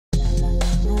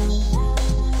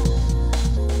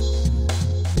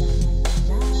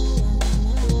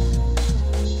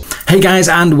Hey guys,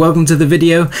 and welcome to the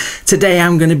video. Today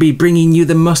I'm going to be bringing you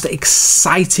the most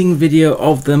exciting video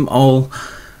of them all.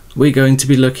 We're going to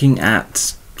be looking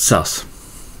at SUS,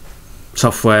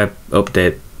 Software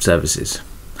Update Services.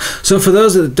 So for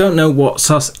those that don't know what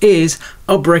SUS is,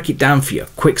 I'll break it down for you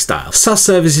quick style. SUS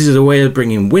services is a way of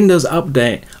bringing Windows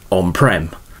Update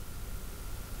on-prem.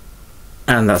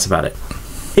 And that's about it.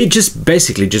 It just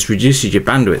basically reduces your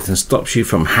bandwidth and stops you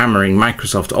from hammering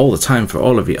Microsoft all the time for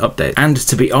all of your updates. And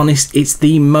to be honest, it's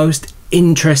the most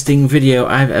interesting video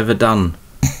I've ever done.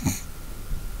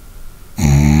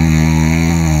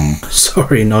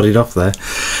 Sorry, nodded off there.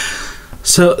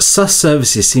 So SUS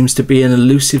services seems to be an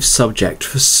elusive subject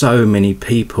for so many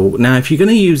people. Now, if you're going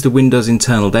to use the Windows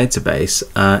internal database,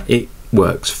 it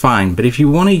works fine. But if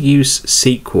you want to use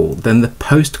SQL, then the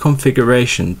post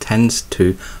configuration tends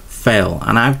to fail,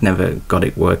 and I've never got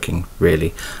it working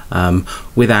really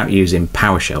without using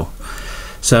PowerShell.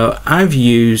 So I've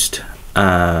used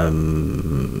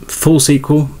full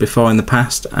SQL before in the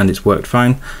past and it's worked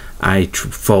fine.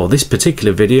 For this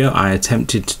particular video I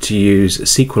attempted to use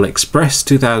SQL Express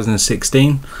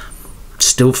 2016,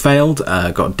 still failed,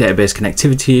 got database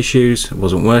connectivity issues, it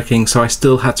wasn't working, so I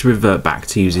still had to revert back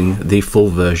to using the full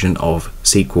version of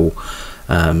SQL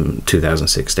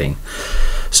 2016.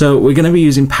 So we're going to be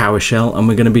using PowerShell, and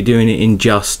we're going to be doing it in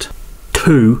just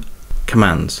 2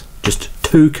 commands. Just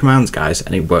 2 commands, guys,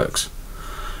 and it works.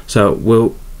 So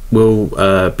we'll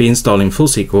be installing full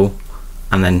SQL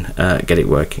and then get it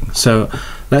working. So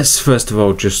let's first of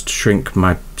all just shrink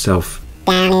myself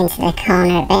down into the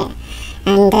corner a bit,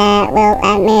 and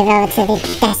we'll move over to the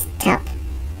desktop.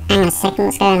 Hang on a second,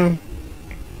 what's going on?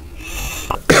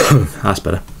 That's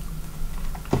better.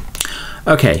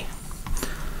 Okay,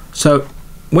 so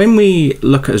when we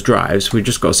look at drives, we've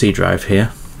just got a C drive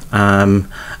here. I'm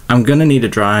going to need a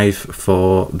drive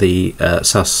for the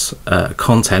SUS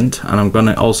content, and I'm going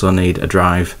to also need a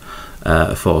drive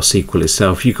for SQL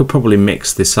itself. You could probably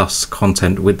mix the SUS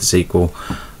content with the SQL,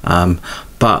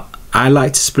 but I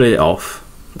like to split it off,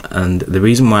 and the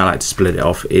reason why I like to split it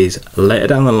off is later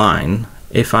down the line,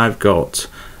 if I've got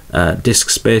disk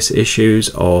space issues,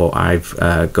 or I've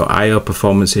got I/O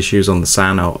performance issues on the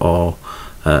SAN or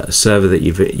server that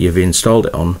you've installed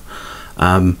it on,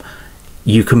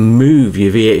 you can move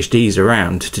your VHDs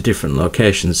around to different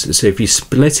locations. So if you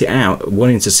split it out, one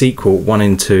into SQL, one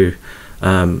into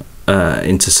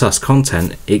SUS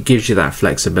content, it gives you that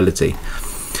flexibility.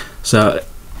 So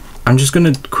I'm just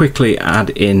going to quickly add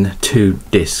in 2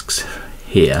 disks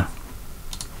here.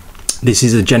 This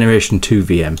is a generation 2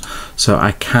 VM, so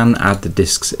I can add the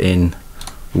disks in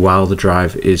while the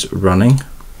drive is running.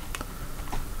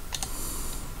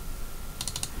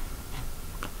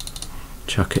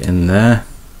 Chuck it in there,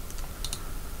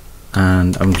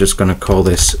 and I'm just going to call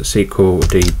this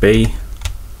SQL-DB,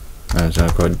 as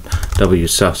I've got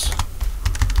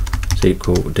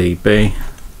WSUS-SQL-DB.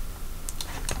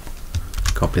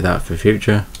 Copy that for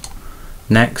future.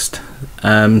 Next,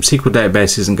 SQL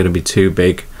database isn't going to be too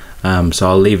big, so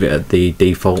I'll leave it at the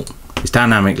default. It's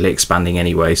dynamically expanding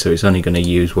anyway, so it's only going to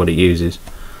use what it uses.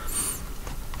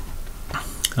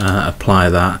 Apply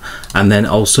that, and then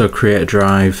also create a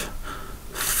drive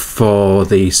for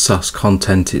the SUS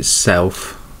content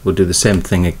itself. We'll do the same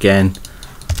thing again,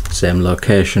 same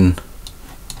location,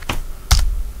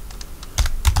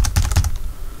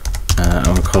 and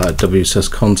we'll call that WSUS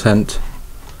content,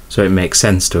 so it makes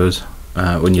sense to us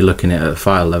when you're looking at it at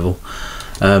file level.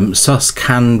 SUS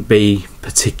can be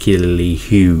particularly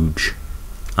huge,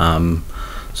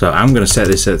 so I'm going to set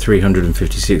this at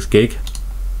 356 gig.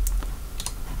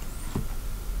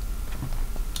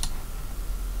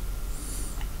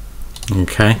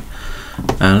 Okay,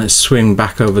 and let's swing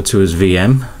back over to his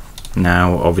VM.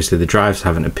 Now obviously the drives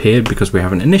haven't appeared because we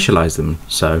haven't initialized them,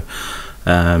 so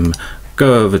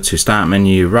go over to Start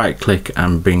menu, right click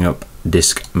and bring up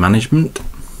Disk Management,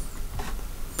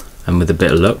 and with a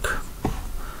bit of luck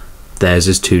there's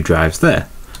his 2 drives there.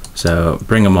 So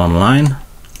bring them online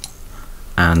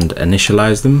and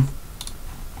initialize them,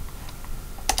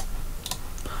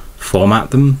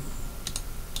 format them,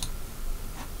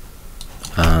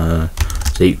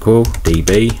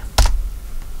 SQL-DB.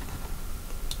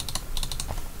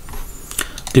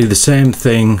 Do the same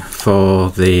thing for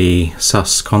the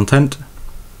SUS content.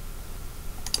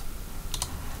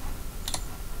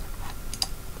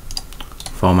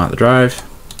 Format the drive.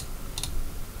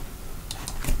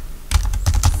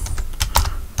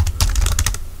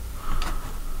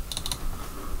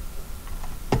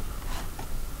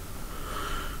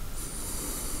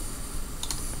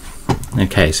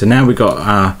 Okay, so now we've got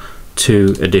our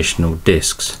 2 additional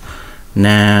disks.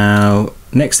 Now,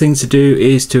 next thing to do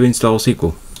is to install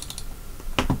SQL.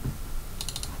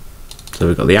 So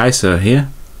we've got the ISO here,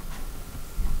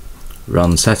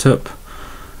 run setup.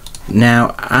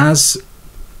 Now, as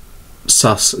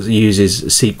SUS uses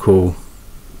SQL,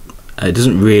 it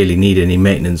doesn't really need any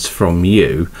maintenance from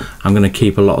you. I'm going to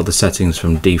keep a lot of the settings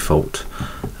from default.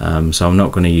 So I'm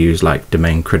not going to use like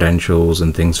domain credentials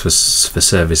and things for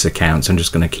service accounts. I'm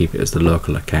just going to keep it as the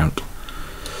local account.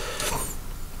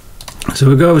 So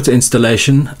we'll go over to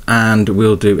installation and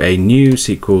we'll do a new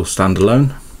SQL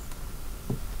standalone.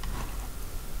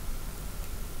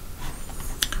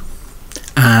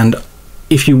 And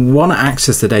if you want to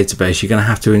access the database, you're going to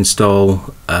have to install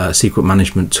SQL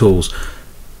Management Tools.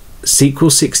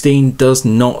 SQL 16 does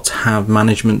not have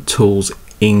management tools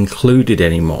included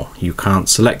anymore. You can't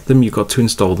select them, you've got to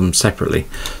install them separately.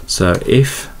 So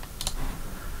if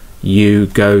you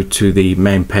go to the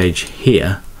main page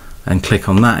here and click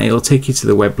on that, it'll take you to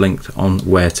the web link on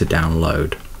where to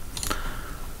download.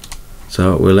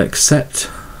 So we'll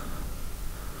accept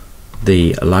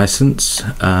the license.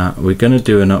 We're going to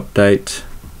do an update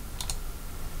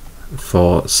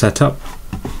for setup.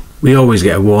 We always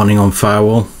get a warning on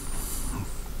firewall,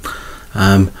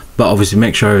 but obviously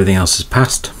make sure everything else is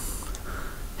passed.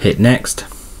 Hit next.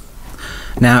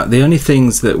 Now the only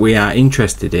things that we are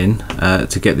interested in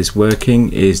to get this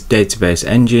working is database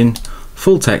engine,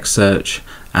 full text search,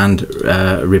 and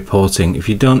reporting. If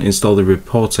you don't install the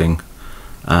reporting,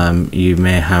 you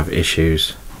may have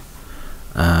issues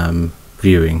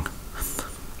viewing.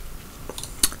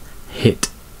 Hit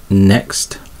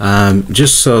next.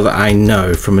 Just so that I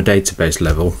know from a database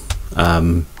level,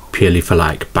 purely for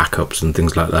like backups and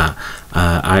things like that,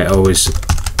 I always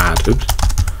add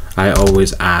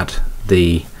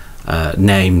the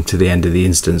name to the end of the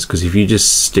instance, because if you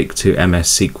just stick to MS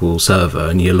SQL Server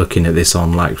and you're looking at this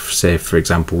on, like, say for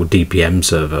example DPM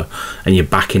server, and you're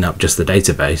backing up just the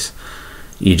database,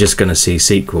 you're just going to see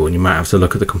SQL, and you might have to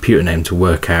look at the computer name to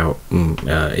work out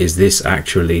is this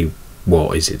actually,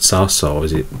 what is it, SUS or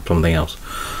is it something else?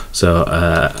 So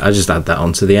I just add that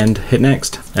onto the end. Hit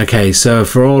next. Okay, so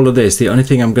for all of this, the only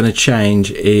thing I'm going to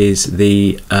change is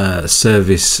the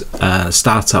service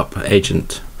startup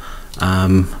agent.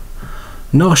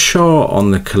 Not sure on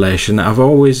the collation. I've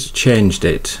always changed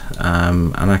it,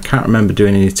 and I can't remember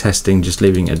doing any testing, just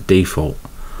leaving it at default.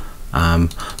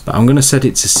 But I'm going to set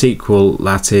it to SQL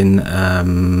Latin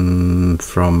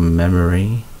from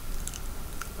memory,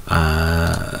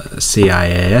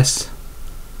 CIAS.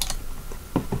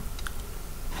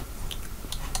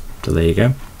 So there you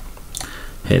go.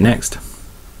 Hit next.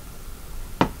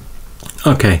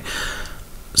 Okay,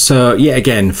 so yeah,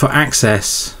 again, for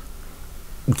access,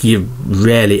 you're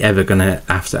rarely ever going to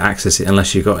have to access it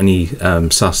unless you've got any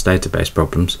SUS database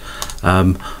problems.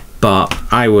 But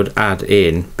I would add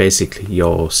in basically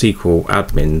your SQL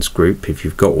admins group if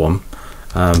you've got one,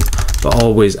 but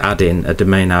always add in a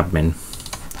domain admin,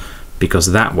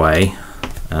 because that way,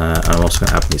 I'm also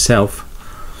going to add myself.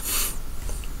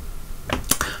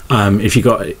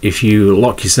 If you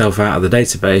lock yourself out of the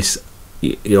database,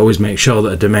 you always make sure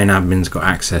that a domain admin's got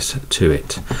access to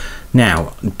it.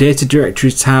 Now, data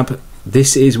directories tab,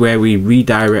 this is where we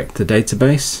redirect the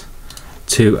database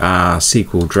to our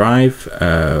SQL drive.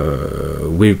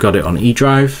 We've got it on E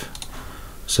drive,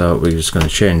 so we're just going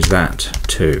to change that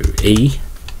to E,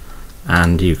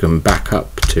 and you can back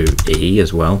up to E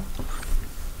as well.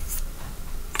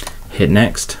 Hit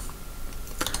next.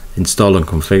 Install and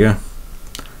configure.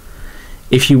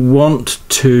 If you want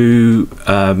to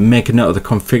make a note of the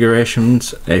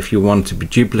configurations, if you want to be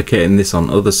duplicating this on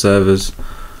other servers,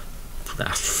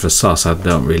 for SUS I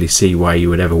don't really see why you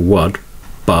would ever would,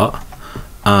 but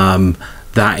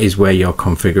that is where your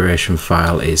configuration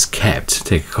file is kept.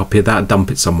 Take a copy of that, dump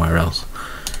it somewhere else.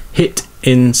 Hit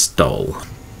install.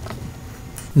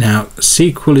 Now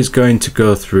SQL is going to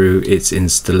go through its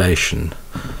installation.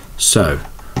 So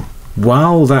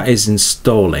while that is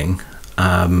installing,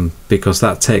 because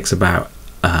that takes about,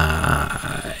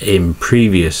 in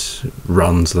previous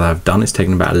runs that I've done, it's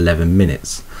taken about 11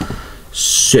 minutes.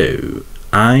 So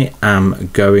I am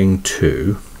going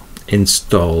to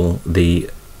install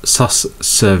the SUS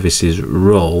services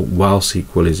role while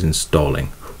SQL is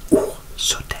installing. Ooh,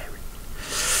 so daring.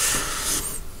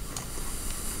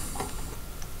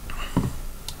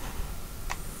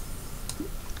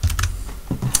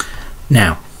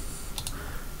 Now,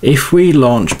 if we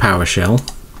launch PowerShell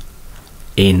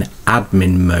in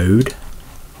admin mode,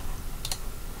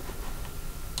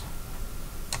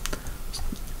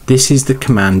 this is the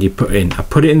command you put in. I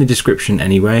put it in the description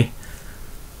anyway.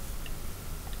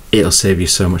 It'll save you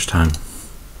so much time.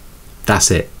 That's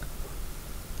it.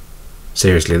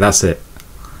 Seriously, that's it.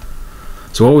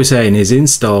 So what we're saying is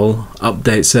install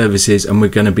update services, and we're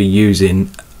going to be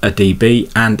using a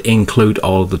DB and include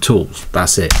all the tools.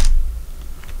 That's it.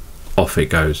 Off it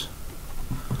goes.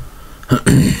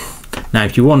 Now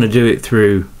if you want to do it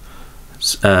through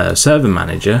Server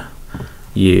Manager,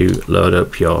 you load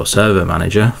up your Server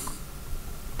Manager,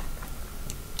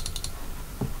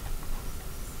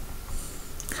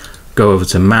 go over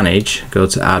to Manage, go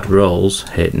to Add Roles,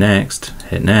 hit Next,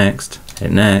 hit Next,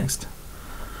 hit Next,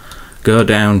 go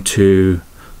down to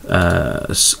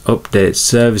Update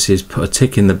Services, put a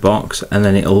tick in the box, and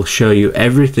then it'll show you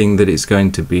everything that it's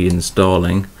going to be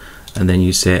installing, and then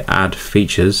you say Add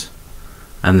Features,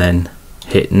 and then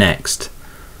hit Next,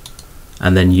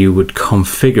 and then you would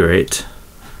configure it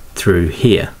through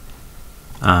here.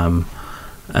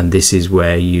 And this is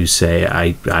where you say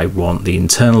I want the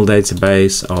internal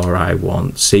database, or I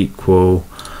want SQL,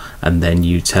 and then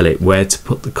you tell it where to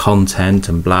put the content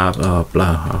and blah blah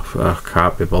blah. I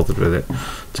can't be bothered with it,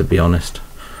 to be honest.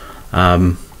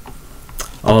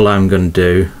 All I'm going to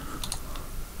do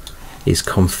is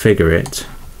configure it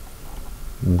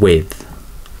with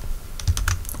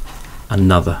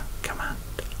another command.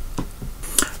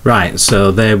 Right,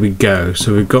 so there we go.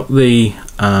 So we've got the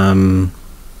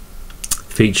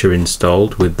feature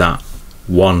installed with that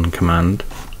one command,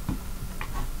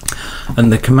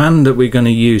 and the command that we're going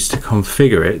to use to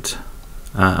configure it,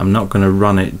 I'm not going to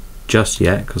run it just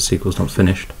yet because SQL's not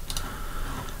finished.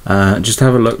 Just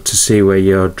have a look to see where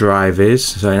your drive is.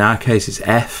 So in our case it's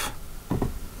F.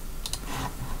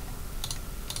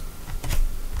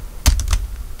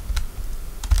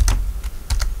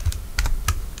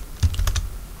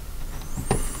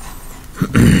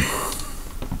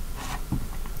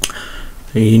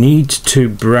 You need to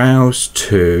browse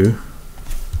to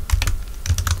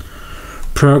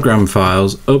Program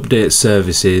Files, Update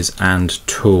Services and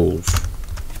Tools.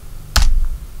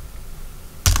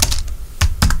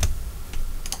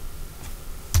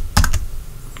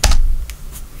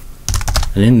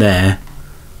 And in there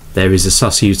is a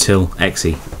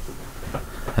wsusutil.exe,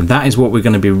 and that is what we're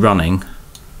going to be running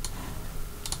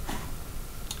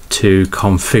to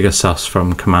configure sus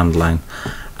from command line.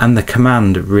 And the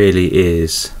command really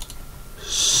is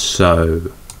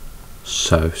so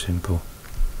simple.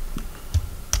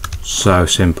 So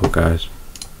simple, guys.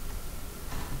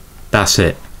 That's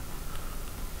it.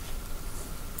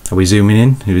 Are we zooming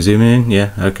in? Are we zooming in?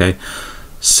 Yeah, okay.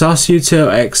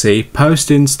 wsusutil.exe, post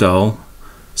install,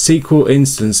 SQL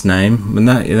instance name, and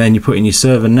then you put in your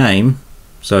server name.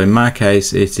 So in my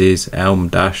case it is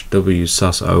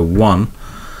elm-wsus01,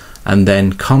 and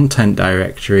then content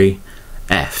directory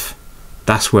F.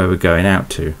 That's where we're going out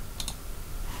to.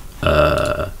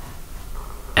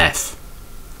 F.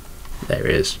 There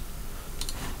it is.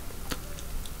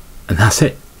 And that's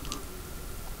it.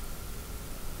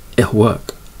 It'll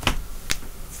work.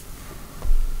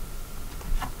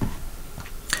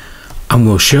 And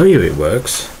we'll show you it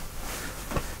works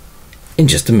in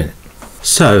just a minute.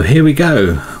 So here we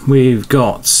go. We've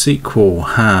got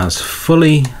SQL has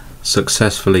fully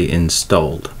successfully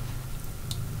installed.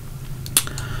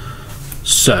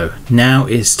 So now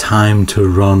it's time to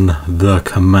run the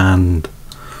command.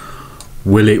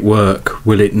 Will it work?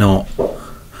 Will it not?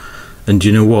 And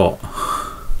you know what?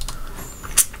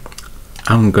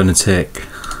 I'm going to take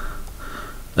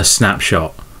a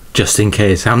snapshot just in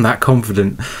case. I'm that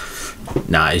confident.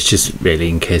 Nah, it's just really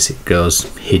in case it goes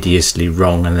hideously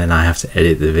wrong and then I have to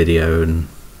edit the video, and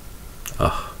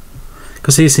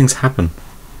because these things happen.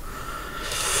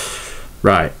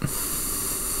 Right.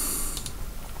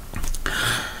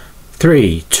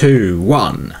 3, 2,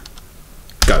 1,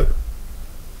 go.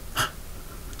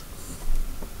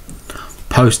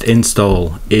 Post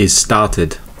install is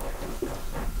started.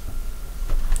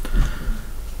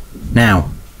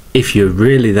 Now, if you're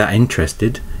really that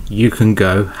interested, you can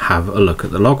go have a look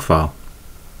at the log file,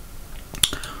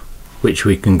 which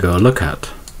we can go look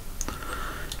at.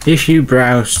 If you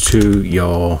browse to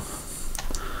your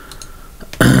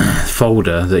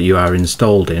folder that you are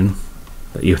installed in,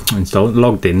 that you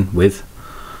logged in with,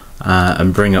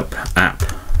 and bring up app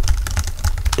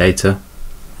data,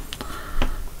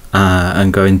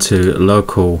 and go into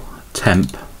local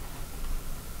temp,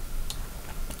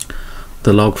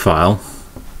 the log file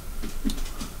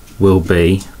will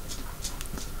be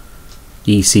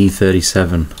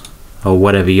EC37 or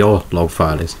whatever your log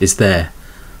file is. It's there.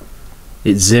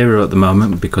 It's 0 at the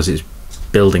moment because it's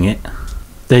building it.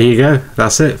 There you go.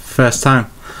 That's it. First time.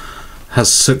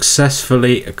 Has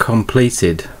successfully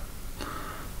completed.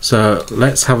 So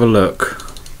let's have a look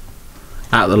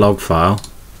at the log file.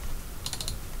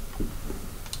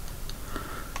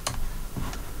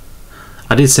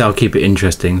 I did say I'll keep it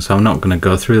interesting, so I'm not going to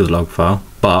go through the log file,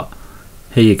 but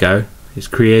here you go. It's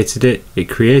created it. It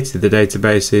created the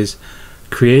databases,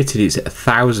 created its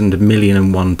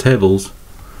 1,000,000,001 tables,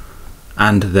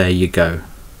 and there you go.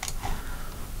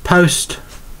 Post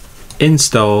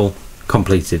install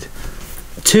completed.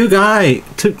 Two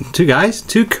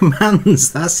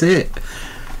commands. That's it.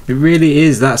 It really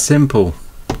is that simple.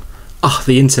 Oh,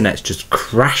 the internet's just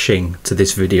crashing to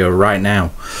this video right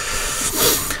now.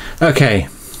 Okay,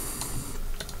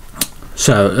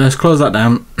 so let's close that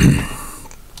down.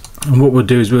 And what we'll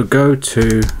do is we'll go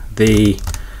to the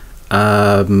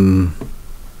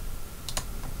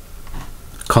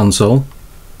console.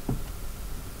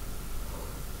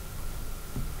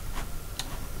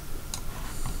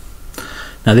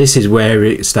 Now this is where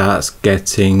it starts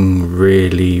getting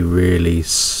really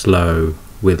slow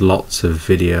with lots of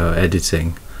video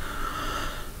editing.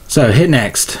 So hit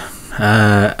next.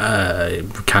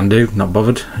 Can do, not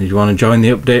bothered. If you want to join the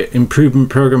update improvement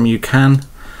program, you can.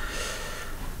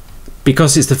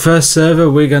 Because it's the first server,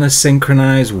 we're going to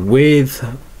synchronize with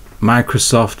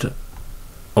Microsoft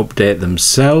Update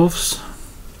themselves.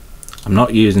 I'm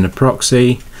not using a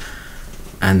proxy.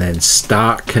 And then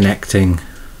start connecting.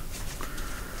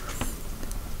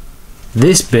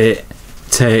 This bit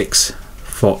takes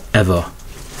forever.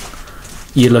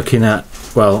 You're looking at,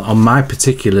 well, on my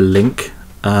particular link,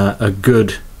 a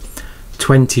good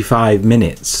 25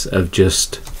 minutes of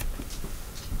just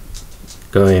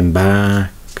going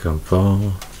back and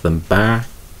forth and back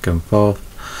and forth.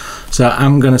 So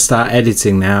I'm going to start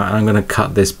editing now, and I'm going to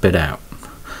cut this bit out.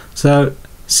 So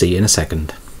see you in a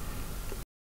second.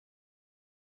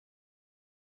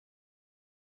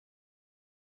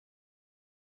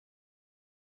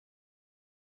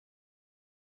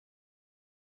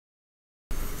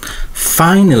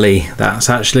 Finally, that's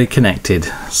actually connected.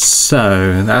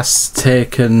 So that's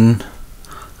taken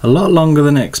a lot longer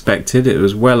than expected. It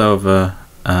was well over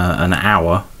an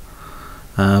hour.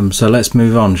 So let's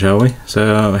move on, shall we?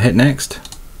 So hit next.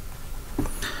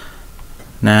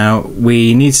 Now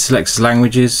we need to select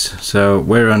languages, so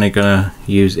we're only going to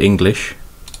use English.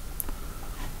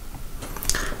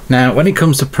 Now when it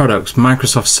comes to products,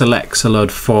 Microsoft selects a load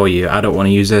for you. I don't want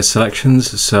to use their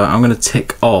selections, so I'm going to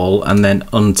tick all and then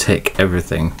untick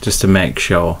everything just to make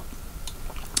sure.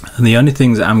 And the only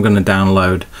things that I'm going to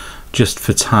download, just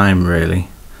for time really,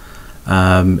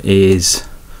 is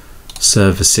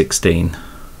Server 16.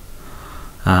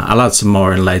 I'll add some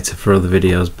more in later for other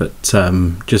videos, but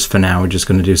just for now we're just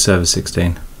going to do Server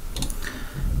 16.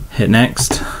 Hit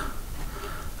next.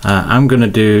 I'm going to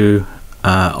do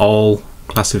all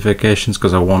classifications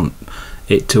because I want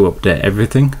it to update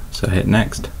everything, so hit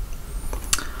next.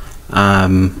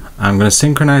 I'm going to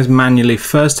synchronize manually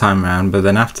first time around, but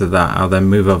then after that I'll then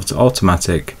move over to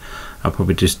automatic. I'll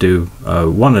probably just do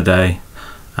one a day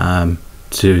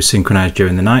to synchronize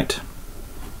during the night,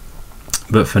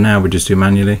 but for now we just do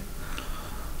manually,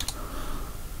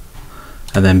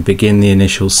 and then begin the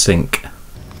initial sync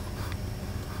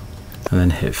and then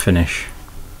hit finish.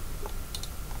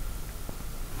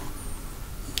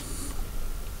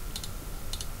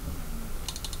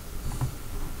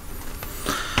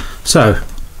 So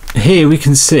here we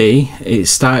can see it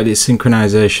started its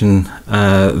synchronization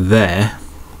there,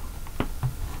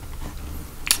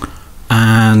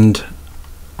 and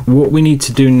what we need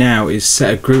to do now is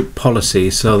set a group policy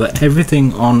so that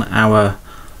everything on our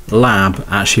lab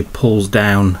actually pulls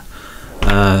down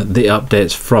the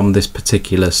updates from this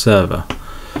particular server.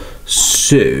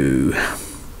 So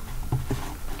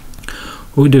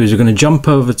what we do is we're going to jump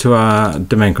over to our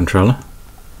domain controller.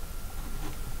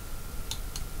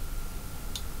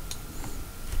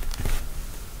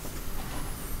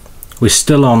 We're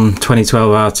still on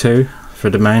 2012 R2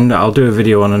 for domain. I'll do a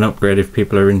video on an upgrade if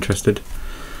people are interested.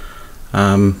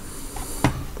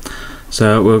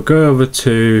 So we'll go over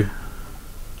to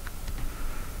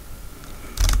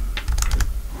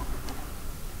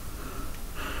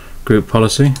group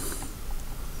policy.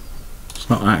 It's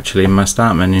not actually in my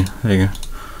start menu. There you go.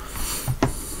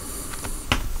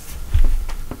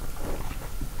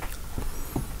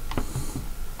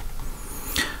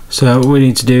 So what we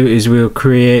need to do is we'll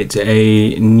create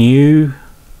a new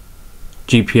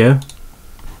GPO,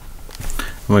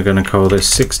 and we're going to call this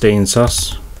 16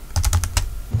 SUS.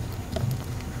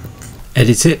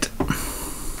 Edit it.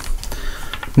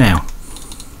 Now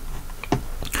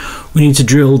we need to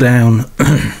drill down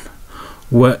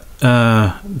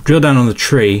drill down on the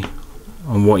tree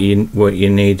on what you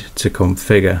need to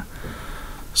configure.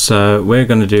 So we're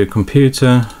going to do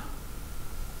computer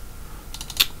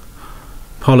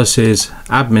policies,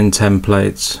 admin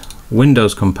templates,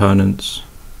 Windows components,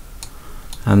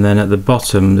 and then at the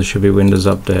bottom there should be Windows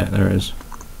Update. There it is.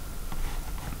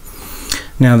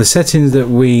 Now the settings that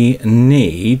we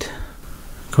need: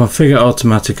 configure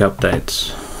automatic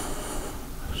updates.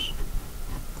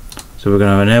 So we're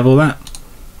going to enable that.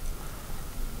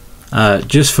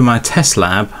 Just for my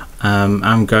TESTLAB,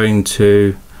 I'm going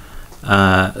to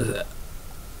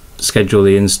schedule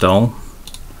the install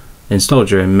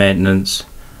during maintenance.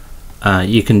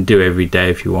 You can do every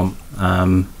day if you want,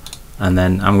 and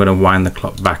then I'm going to wind the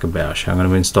clock back a bit. Actually, I'm going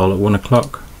to install at 1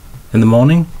 o'clock in the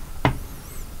morning.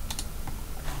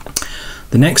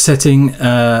 The next setting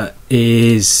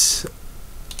is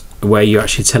where you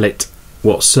actually tell it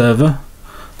what server.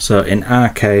 So in our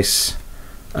case,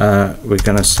 we're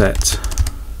going to set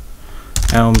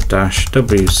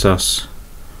elm-wsus.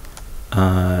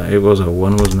 It was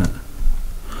 01, wasn't it?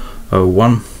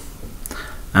 01.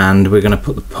 And we're going to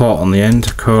put the port on the end,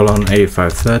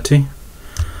 :8530.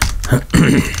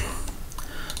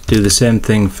 Do the same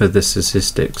thing for the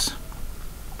statistics.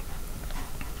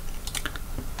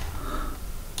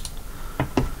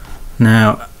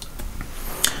 Now,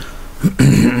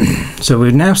 so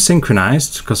we've now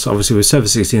synchronized, because obviously with Server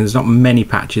 16 there's not many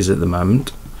patches at the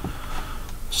moment.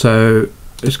 So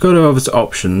let's go over to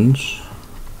options,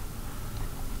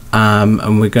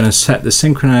 and we're going to set the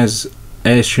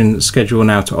synchronization schedule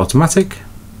now to automatic,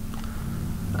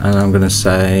 and I'm going to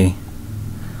say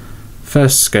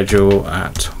first schedule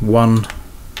at 1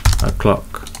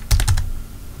 o'clock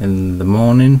in the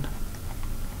morning,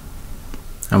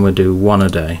 and we'll do 1 a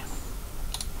day.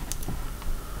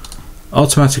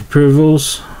 Automatic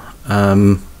approvals,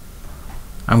 I'm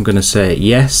going to say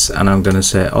yes, and I'm going to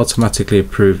say automatically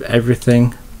approve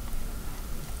everything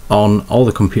on all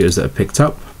the computers that are picked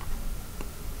up.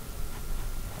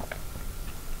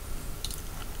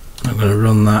 I'm going to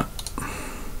run that.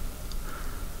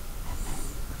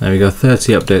 There we go,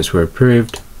 30 updates were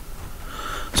approved.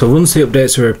 So once the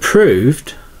updates are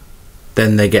approved,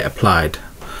 then they get applied.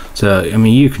 So I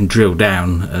mean, you can drill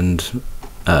down and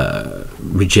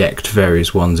reject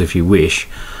various ones if you wish,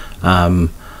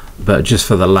 but just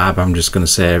for the lab I'm just going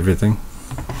to say everything.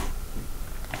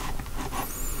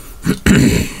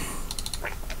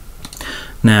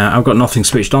 Now I've got nothing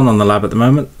switched on the lab at the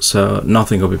moment, so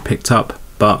nothing will be picked up,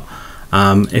 but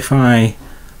if I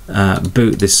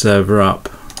boot this server up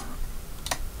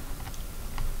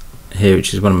here,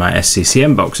 which is one of my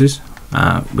SCCM boxes,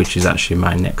 which is actually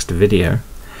my next video,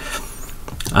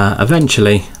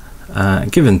 eventually,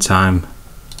 given time,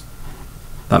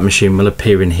 that machine will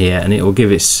appear in here and it will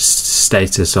give its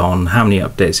status on how many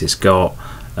updates it's got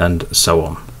and so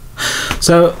on.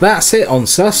 So that's it on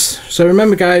SUS. So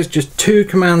remember guys, just 2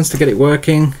 commands to get it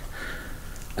working,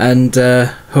 and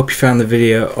hope you found the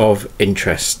video of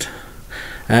interest.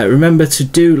 Remember to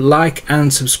do like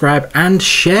and subscribe and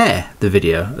share the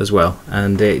video as well,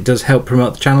 and it does help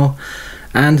promote the channel,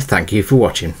 and thank you for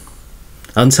watching.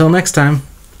 Until next time,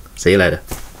 see you later.